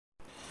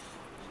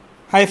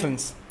Hi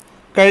friends,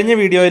 കഴിഞ്ഞ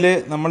വീഡിയോയിൽ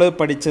നമ്മൾ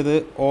പഠിച്ചത്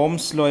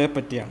ഓംസ് ലോയെ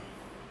പറ്റിയാണ്.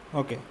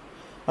 ഓക്കെ,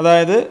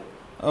 അതായത്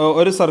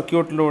ഒരു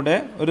സർക്യൂട്ടിലൂടെ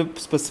ഒരു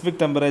സ്പെസിഫിക്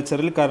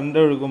ടെമ്പറേച്ചറിൽ കറണ്ട്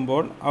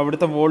ഒഴുകുമ്പോൾ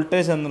അവിടുത്തെ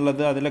വോൾട്ടേജ്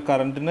എന്നുള്ളത് അതിലെ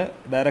കറണ്ടിന്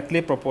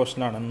ഡയറക്റ്റ്ലി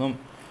പ്രൊപ്പോർഷണൽ ആണെന്നും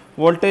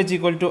voltage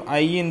equal to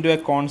I into A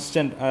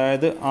constant,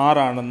 അതായത് ആർ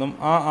ആണെന്നും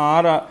ആ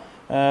ആർ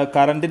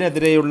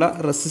കറണ്ടിനെതിരെയുള്ള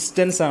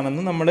റെസിസ്റ്റൻസ്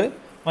ആണെന്നും നമ്മൾ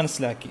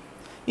മനസ്സിലാക്കി.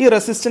 ഈ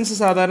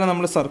റെസിസ്റ്റൻസ് സാധാരണ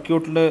നമ്മൾ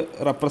സർക്യൂട്ടിൽ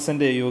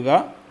റെപ്രസെൻ്റ്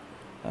ചെയ്യുക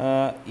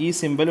ഈ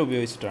സിമ്പൽ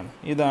ഉപയോഗിച്ചിട്ടാണ്.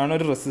 ഇതാണ്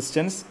ഒരു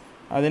റെസിസ്റ്റൻസ്,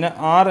 അതിനെ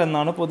ആർ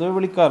എന്നാണ് പൊതുവെ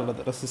വിളിക്കാറുള്ളത്,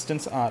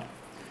 resistance R.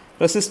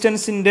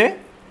 റെസിസ്റ്റൻസിൻ്റെ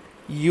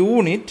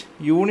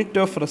unit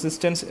of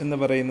resistance എന്ന്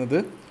പറയുന്നത്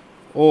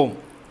ഓം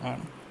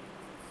ആണ്.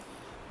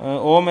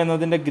 ഓം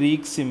എന്നതിൻ്റെ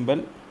ഗ്രീക്ക് സിമ്പൽ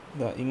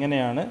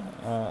ഇങ്ങനെയാണ്.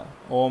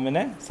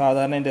 ഓമിനെ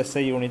സാധാരണ എൻ്റെ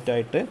SI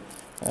യൂണിറ്റായിട്ട്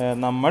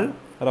നമ്മൾ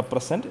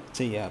റെപ്രസെൻ്റ്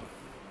ചെയ്യാറ്.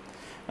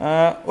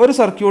 ഒരു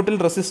സർക്യൂട്ടിൽ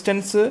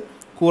റെസിസ്റ്റൻസ്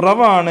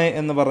കുറവാണ്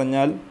എന്ന്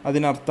പറഞ്ഞാൽ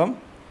അതിനർത്ഥം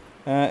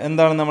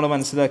എന്താണ് നമ്മൾ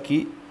മനസ്സിലാക്കി,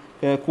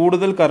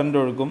 കൂടുതൽ കറണ്ട്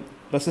ഒഴുകും.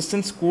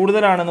 റെസിസ്റ്റൻസ്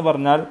കൂടുതലാണെന്ന്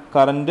പറഞ്ഞാൽ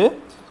കറണ്ട്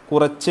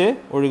കുറച്ചേ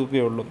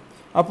ഒഴുകുകയുള്ളൂ.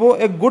 അപ്പോൾ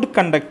എ ഗുഡ്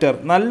കണ്ടക്ടർ,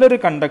 നല്ലൊരു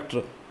കണ്ടക്ടർ,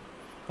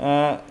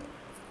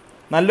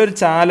 നല്ലൊരു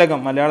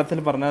ചാലകം, മലയാളത്തിൽ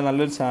പറഞ്ഞാൽ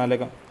നല്ലൊരു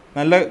ചാലകം,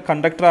 നല്ല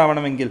കണ്ടക്ടർ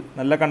ആവണമെങ്കിൽ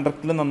നല്ല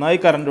കണ്ടക്ടറിൽ നന്നായി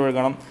കറണ്ട്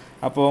ഒഴുകണം.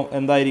 അപ്പോൾ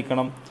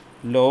എന്തായിരിക്കണം?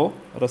 ലോ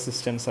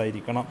റെസിസ്റ്റൻസ്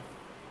ആയിരിക്കണം.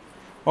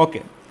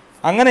 ഓക്കെ,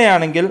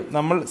 അങ്ങനെയാണെങ്കിൽ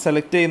നമ്മൾ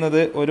സെലക്ട്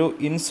ചെയ്യുന്നത് ഒരു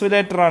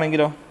ഇൻസുലേറ്റർ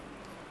ആണെങ്കിലോ,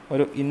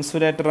 ഒരു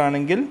ഇൻസുലേറ്റർ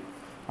ആണെങ്കിൽ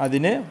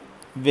അതിന്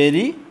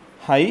വെരി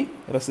ഹൈ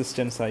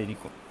റെസിസ്റ്റൻസ്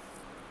ആയിരിക്കും.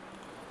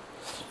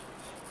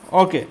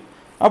 ഓക്കെ,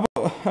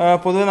 അപ്പോൾ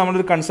പൊതുവെ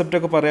നമ്മളൊരു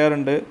കൺസെപ്റ്റൊക്കെ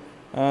പറയാറുണ്ട്,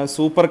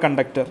 സൂപ്പർ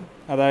കണ്ടക്ടർ,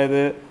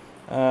 അതായത്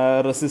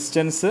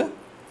റെസിസ്റ്റൻസ്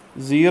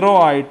സീറോ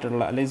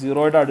ആയിട്ടുള്ള അല്ലെങ്കിൽ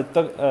സീറോയുടെ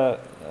അടുത്ത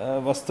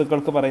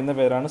വസ്തുക്കൾക്ക് പറയുന്ന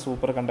പേരാണ്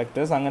സൂപ്പർ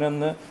കണ്ടക്ടേഴ്സ്. അങ്ങനെ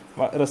ഒന്ന്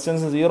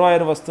റെസിസ്റ്റൻസ് സീറോ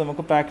ആയൊരു വസ്തു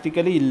നമുക്ക്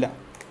പ്രാക്ടിക്കലി ഇല്ല.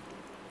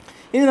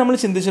 ഇനി നമ്മൾ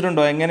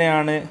ചിന്തിച്ചിട്ടുണ്ടോ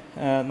എങ്ങനെയാണ്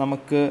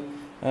നമുക്ക്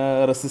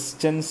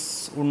റെസിസ്റ്റൻസ്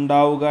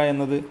ഉണ്ടാവുക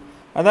എന്നത്?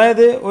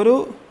 അതായത് ഒരു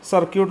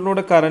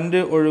സർക്യൂട്ടിലൂടെ കറണ്ട്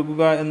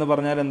ഒഴുകുക എന്ന്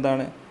പറഞ്ഞാൽ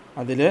എന്താണ്?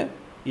 അതിൽ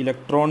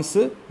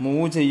ഇലക്ട്രോൺസ്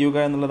മൂവ് ചെയ്യുക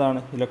എന്നുള്ളതാണ്.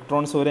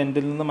 ഇലക്ട്രോൺസ് ഒരു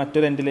എൻഡിൽ നിന്ന്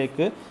മറ്റൊരു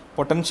എൻഡിലേക്ക്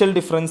പൊട്ടൻഷ്യൽ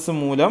ഡിഫറൻസ്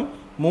മൂലം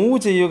മൂവ്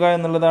ചെയ്യുക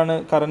എന്നുള്ളതാണ്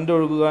കറണ്ട്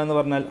ഒഴുകുക എന്ന്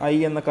പറഞ്ഞാൽ. ഐ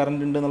എന്ന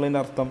കറണ്ട് ഉണ്ട്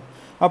എന്നുള്ളതിൻ്റെ അർത്ഥം.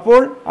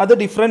 അപ്പോൾ അത്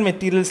ഡിഫറെൻറ്റ്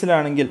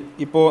മെറ്റീരിയൽസിലാണെങ്കിൽ,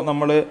 ഇപ്പോൾ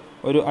നമ്മൾ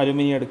ഒരു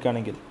അലുമിനിയം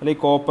എടുക്കുകയാണെങ്കിൽ,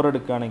 അല്ലെങ്കിൽ കോപ്പർ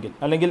എടുക്കുകയാണെങ്കിൽ,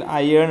 അല്ലെങ്കിൽ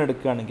അയേൺ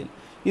എടുക്കുകയാണെങ്കിൽ,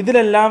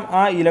 ഇതിലെല്ലാം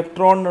ആ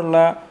ഇലക്ട്രോണിനുള്ള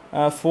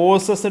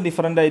ഫോഴ്സസ്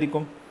ഡിഫറൻ്റ്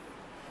ആയിരിക്കും.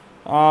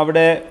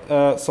 അവിടെ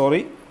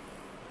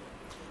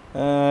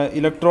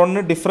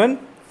ഇലക്ട്രോണിന് ഡിഫറെൻറ്റ്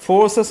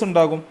ഫോഴ്സസ്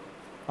ഉണ്ടാകും.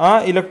 ആ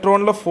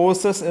ഇലക്ട്രോണിലെ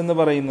ഫോഴ്സസ് എന്ന്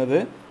പറയുന്നത്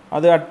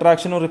അത്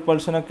അട്രാക്ഷനും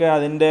റിപ്പൾഷനൊക്കെ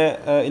അതിൻ്റെ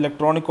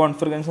ഇലക്ട്രോണിക്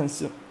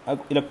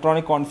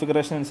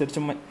കോൺഫിഗറേഷൻ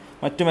അനുസരിച്ചും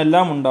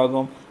മറ്റുമെല്ലാം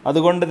ഉണ്ടാകും.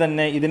 അതുകൊണ്ട്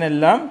തന്നെ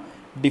ഇതിനെല്ലാം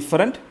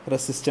ഡിഫറെൻറ്റ്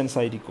റെസിസ്റ്റൻസ്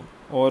ആയിരിക്കും.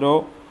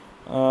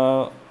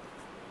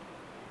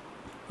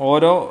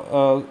 ഓരോ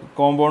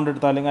കോമ്പൗണ്ട്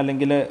എടുത്താലും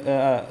അല്ലെങ്കിൽ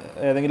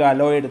ഏതെങ്കിലും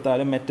അലോയ്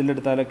എടുത്താലും മെറ്റൽ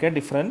എടുത്താലൊക്കെ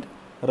ഡിഫറെൻറ്റ്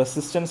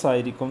റെസിസ്റ്റൻസ്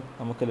ആയിരിക്കും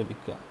നമുക്ക്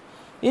ലഭിക്കുക.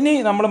 ഇനി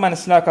നമ്മൾ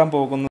മനസ്സിലാക്കാൻ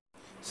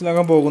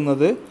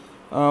പോകുന്നത്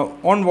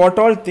on what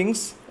all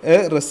things A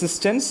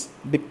resistance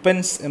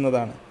depends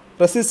എന്നതാണ്.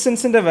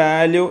 റെസിസ്റ്റൻസിൻ്റെ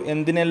വാല്യൂ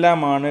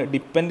എന്തിനെല്ലാമാണ്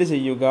ഡിപ്പെൻഡ്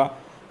ചെയ്യുക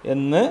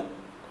എന്ന്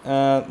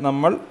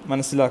നമ്മൾ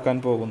മനസ്സിലാക്കാൻ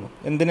പോകുന്നു.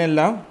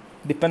 എന്തിനെല്ലാം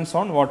depends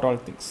on what all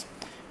things.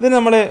 ഇത്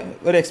നമ്മൾ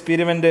ഒരു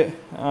എക്സ്പെരിമെൻറ്റ്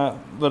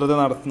വെറുതെ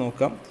നടത്തി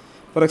നോക്കാം.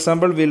 For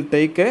example will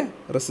take A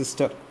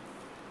resistor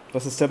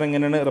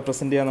എങ്ങനെയാണ്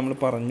റെപ്രസെൻ്റ് ചെയ്യുക നമ്മൾ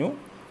പറഞ്ഞു.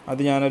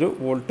 അത് ഞാനൊരു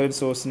വോൾട്ടേജ്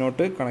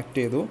സോഴ്സിനോട്ട് കണക്ട്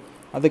ചെയ്തു.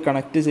 അത്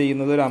കണക്ട്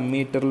ചെയ്യുന്നത് ഒരു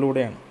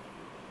അമ്മീറ്ററിലൂടെയാണ്.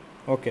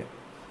 ഓക്കെ,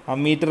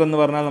 അമ്മീറ്റർ എന്ന്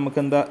പറഞ്ഞാൽ നമുക്ക്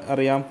എന്താ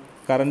അറിയാം?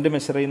 കറണ്ട്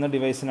മെഷർ ചെയ്യുന്ന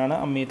ഡിവൈസിനാണ്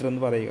അമ്മീറ്റർ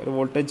എന്ന് പറയുക. ഒരു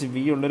വോൾട്ടേജ്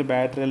V ഉള്ളൊരു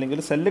ബാറ്ററി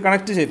അല്ലെങ്കിൽ സെല്ല്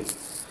കണക്ട് ചെയ്തു.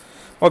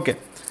 ഓക്കെ,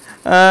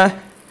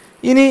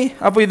 ഇനി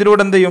അപ്പോൾ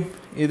ഇതിലൂടെ എന്ത് ചെയ്യും?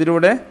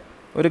 ഇതിലൂടെ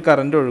ഒരു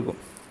കറണ്ട് ഒഴുകും.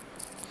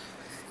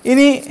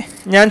 ഇനി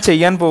ഞാൻ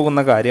ചെയ്യാൻ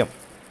പോകുന്ന കാര്യം,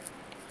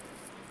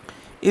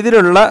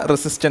 ഇതിലുള്ള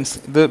റെസിസ്റ്റൻസ്,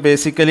 ഇത്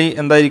ബേസിക്കലി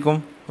എന്തായിരിക്കും?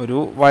 ഒരു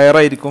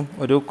വയറായിരിക്കും.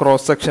 ഒരു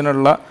ക്രോസ്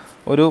സെക്ഷനുള്ള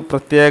ഒരു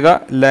പ്രത്യേക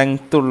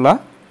ലെങ്ത്തുള്ള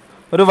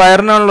ഒരു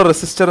വയറിനാണുള്ള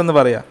റെസിസ്റ്റർ എന്ന്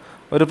പറയാം.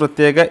 ഒരു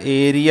പ്രത്യേക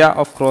ഏരിയ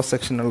ഓഫ് ക്രോസ്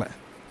സെക്ഷനുള്ള.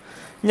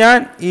 ഞാൻ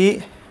ഈ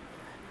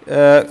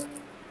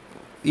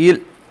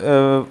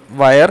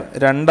വയർ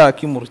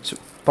രണ്ടാക്കി മുറിച്ചു,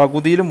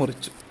 പകുതിയിൽ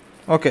മുറിച്ചു.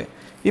 ഓക്കെ,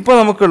 ഇപ്പോൾ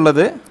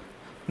നമുക്കുള്ളത്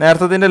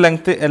നേരത്തതിൻ്റെ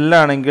ലെങ്ത്ത് L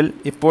ആണെങ്കിൽ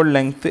ഇപ്പോൾ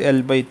ലെങ്ത്ത്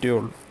L/2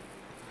 ഉള്ളൂ.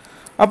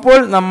 അപ്പോൾ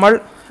നമ്മൾ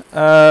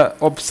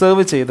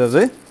ഒബ്സർവ്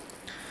ചെയ്തത്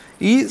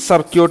ഈ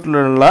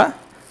സർക്യൂട്ടിലുള്ള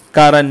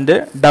കറണ്ട്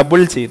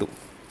ഡബിൾ ചെയ്തു.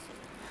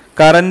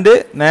 കറണ്ട്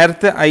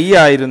നേരത്തെ I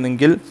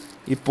ആയിരുന്നെങ്കിൽ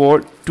ഇപ്പോൾ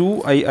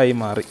 2I ആയി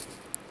മാറി.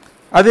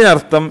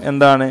 അതിനർത്ഥം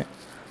എന്താണ്?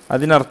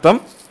 അതിനർത്ഥം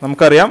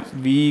നമുക്കറിയാം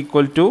V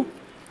 =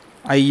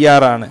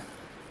 IR ആണ്.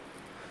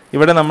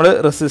 ഇവിടെ നമ്മൾ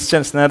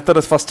റെസിസ്റ്റൻസ്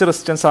നേരത്തെ ഫസ്റ്റ്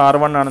റെസിസ്റ്റൻസ്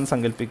R1 ആണെന്ന്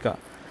സങ്കല്പിക്കുക.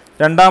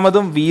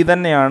 രണ്ടാമതും V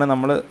തന്നെയാണ്.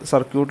 നമ്മൾ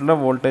സർക്യൂട്ടിലെ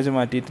വോൾട്ടേജ്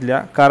മാറ്റിയിട്ടില്ല.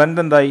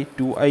 കറണ്ട് എന്തായി?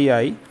 2I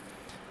ആയി.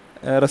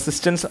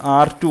 റെസിസ്റ്റൻസ്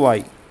R2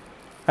 ആയി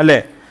അല്ലേ?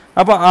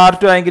 അപ്പോൾ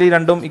R2 ആയെങ്കിൽ ഈ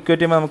രണ്ടും ഇക്വേറ്റ്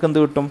ചെയ്യുമ്പോൾ നമുക്ക് എന്ത്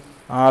കിട്ടും?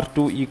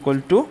 R2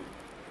 =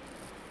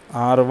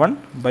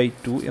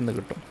 R1/2 എന്ന്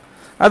കിട്ടും.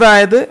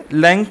 അതായത്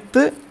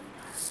ലെങ്ത്ത്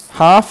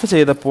ഹാഫ്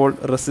ചെയ്തപ്പോൾ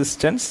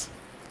റെസിസ്റ്റൻസ്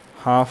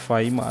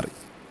ഹാഫായി മാറി.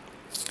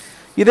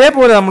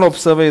 ഇതേപോലെ നമ്മൾ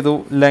ഒബ്സർവ് ചെയ്തു,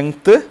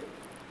 ലെങ്ത്ത്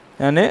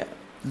ഞാൻ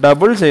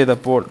ഡബിൾ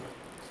ചെയ്തപ്പോൾ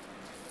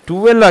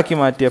 2L ആക്കി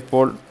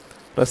മാറ്റിയപ്പോൾ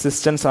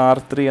റെസിസ്റ്റൻസ്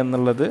R3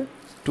 എന്നുള്ളത്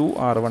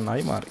 2R1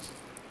 ആയി മാറി.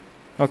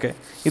 ഓക്കെ,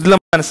 ഇതിൽ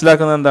നമ്മൾ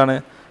മനസ്സിലാക്കുന്നത് എന്താണ്?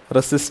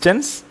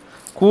 റെസിസ്റ്റൻസ്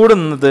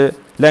കൂടുന്നത്,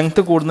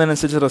 ലെങ്ത്ത്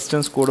കൂടുന്നതിനനുസരിച്ച്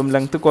റെസിസ്റ്റൻസ് കൂടും,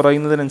 ലെങ്ത്ത്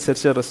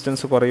കുറയുന്നതിനനുസരിച്ച്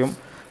റെസിസ്റ്റൻസ് കുറയും.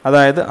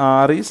 അതായത്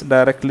R is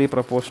directly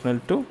proportional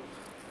to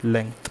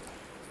length.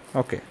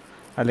 Okay,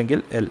 അല്ലെങ്കിൽ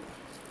L.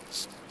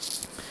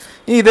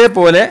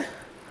 ഇതേപോലെ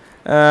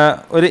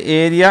ഒരു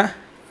ഏരിയ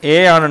A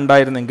ആണ്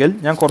ഉണ്ടായിരുന്നെങ്കിൽ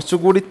ഞാൻ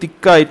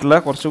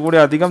കുറച്ചുകൂടി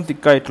അധികം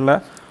തിക്കായിട്ടുള്ള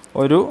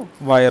ഒരു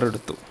വയർ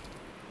എടുത്തു.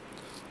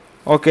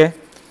 ഓക്കെ,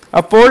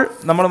 അപ്പോൾ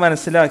നമ്മൾ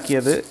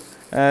മനസ്സിലാക്കിയത്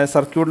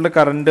സർക്യൂട്ടിൽ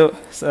കറണ്ട്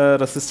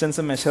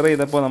റെസിസ്റ്റൻസ് മെഷർ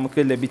ചെയ്തപ്പോൾ നമുക്ക്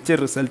ലഭിച്ച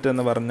റിസൾട്ട്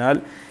എന്ന് പറഞ്ഞാൽ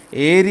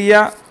ഏരിയ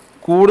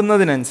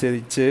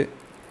കൂടുന്നതിനനുസരിച്ച്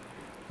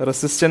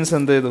റെസിസ്റ്റൻസ്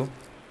എന്ത് ചെയ്തു?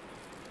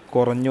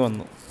 കുറഞ്ഞു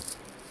വന്നു.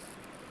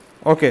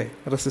 ഓക്കെ,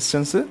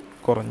 റെസിസ്റ്റൻസ്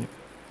കുറഞ്ഞു.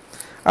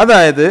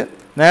 അതായത്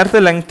നേരത്തെ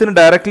ലെങ്ത്തിന്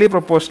ഡയറക്ട്ലി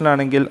പ്രൊപ്പോർഷണൽ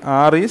ആണെങ്കിൽ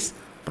R is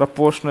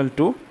proportional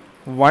to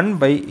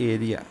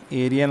 1/ഏരിയ.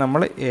 Area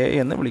നമ്മൾ A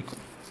എന്ന് വിളിക്കും.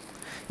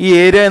 ഈ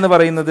ഏരിയ എന്ന്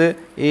പറയുന്നത്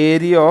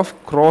ഏരിയ ഓഫ്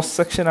ക്രോസ്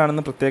സെക്ഷൻ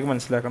ആണെന്ന് പ്രത്യേകം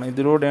മനസ്സിലാക്കണം.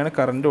 ഇതിലൂടെയാണ്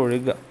കറണ്ട്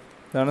ഒഴുകുക.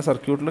 ഇതാണ്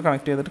സർക്യൂട്ടിൽ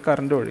കണക്ട് ചെയ്തിട്ട്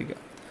കറണ്ട് ഒഴുകുക.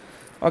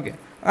 ഓക്കെ,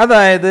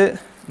 അതായത്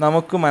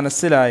നമുക്ക്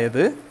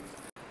മനസ്സിലായത്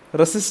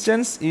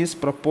resistance is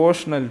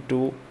proportional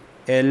to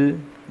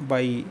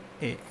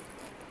L/A.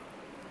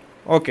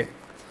 Okay,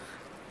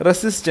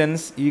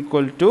 resistance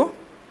equal to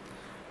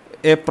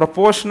A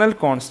proportional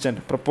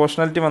constant.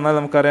 Proportionality വന്നാൽ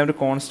നമുക്കറിയാം ഒരു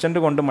കോൺസ്റ്റൻറ്റ്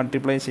കൊണ്ട്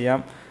മൾട്ടിപ്ലൈ ചെയ്യാം.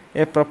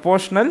 A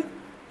proportional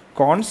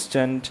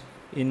constant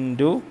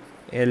into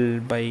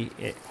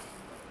L/A.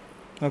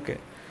 Okay,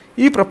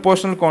 ഈ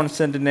പ്രൊപ്പോർഷണൽ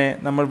കോൺസ്റ്റൻറ്റിനെ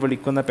നമ്മൾ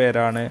വിളിക്കുന്ന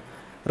പേരാണ്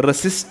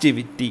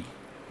റെസിസ്റ്റിവിറ്റി.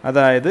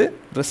 അതായത്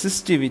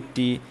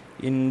resistivity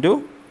into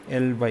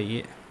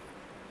L/A.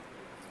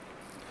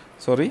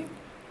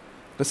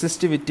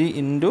 Resistivity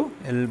into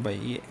L/A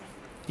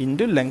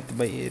into length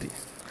by area.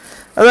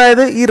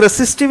 അതായത് ഈ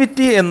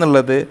റെസിസ്റ്റിവിറ്റി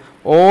എന്നുള്ളത്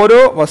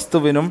ഓരോ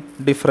വസ്തുവിനും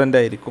ഡിഫറെൻ്റ്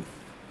ആയിരിക്കും.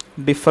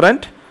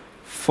 ഡിഫറെൻറ്റ്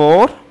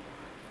ഫോർ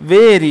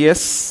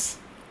വേരിയസ്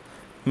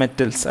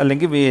മെറ്റൽസ്,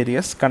 അല്ലെങ്കിൽ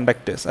വേരിയസ്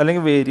കണ്ടക്ടേഴ്സ്,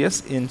 അല്ലെങ്കിൽ various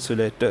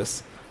insulators,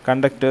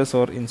 conductors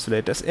or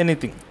insulators,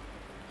 anything.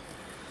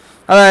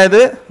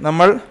 അതായത്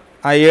നമ്മൾ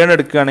അയേൺ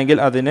എടുക്കുകയാണെങ്കിൽ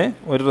അതിന്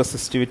ഒരു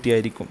റെസിസ്റ്റിവിറ്റി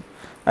ആയിരിക്കും,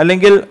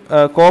 അല്ലെങ്കിൽ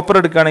കോപ്പർ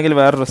എടുക്കുകയാണെങ്കിൽ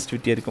വേറെ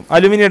റെസിസ്റ്റിവിറ്റി ആയിരിക്കും,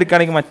 അലുമിനിയം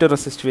എടുക്കുകയാണെങ്കിൽ മറ്റൊരു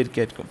റെസിസ്റ്റിവിറ്റി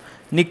ആയിരിക്കും,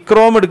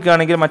 നിക്രോം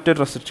എടുക്കുകയാണെങ്കിൽ മറ്റൊരു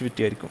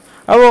റെസിസ്റ്റിവിറ്റി ആയിരിക്കും.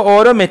 അപ്പോൾ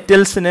ഓരോ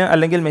മെറ്റൽസിന്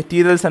അല്ലെങ്കിൽ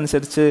മെറ്റീരിയൽസ്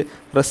അനുസരിച്ച്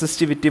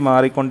റെസിസ്റ്റിവിറ്റി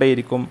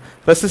മാറിക്കൊണ്ടേയിരിക്കും.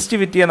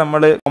 റെസിസ്റ്റിവിറ്റിയെ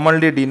നമ്മൾ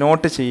കോമൺലി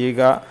ഡിനോട്ട്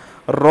ചെയ്യുക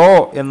റോ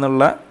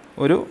എന്നുള്ള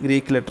ഒരു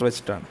ഗ്രീക്ക് ലെറ്റർ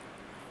വെച്ചിട്ടാണ്.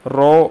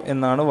 റോ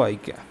എന്നാണ്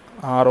വായിക്കുക.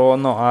 RO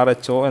എന്നോ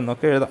RHO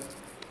എന്നൊക്കെ എഴുതാം.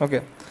 Okay,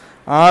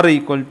 R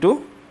equal to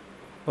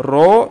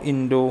rho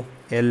into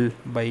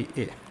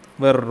L/A,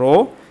 where rho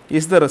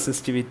is the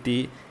resistivity,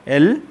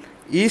 L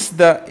is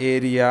the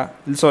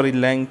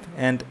length,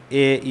 and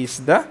A is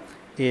the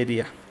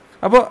area.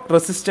 അപ്പോൾ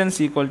resistance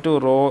equal to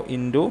rho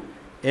into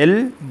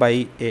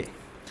L/A.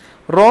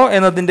 Raw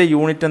എന്നതിൻ്റെ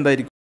unit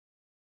എന്തായിരിക്കും?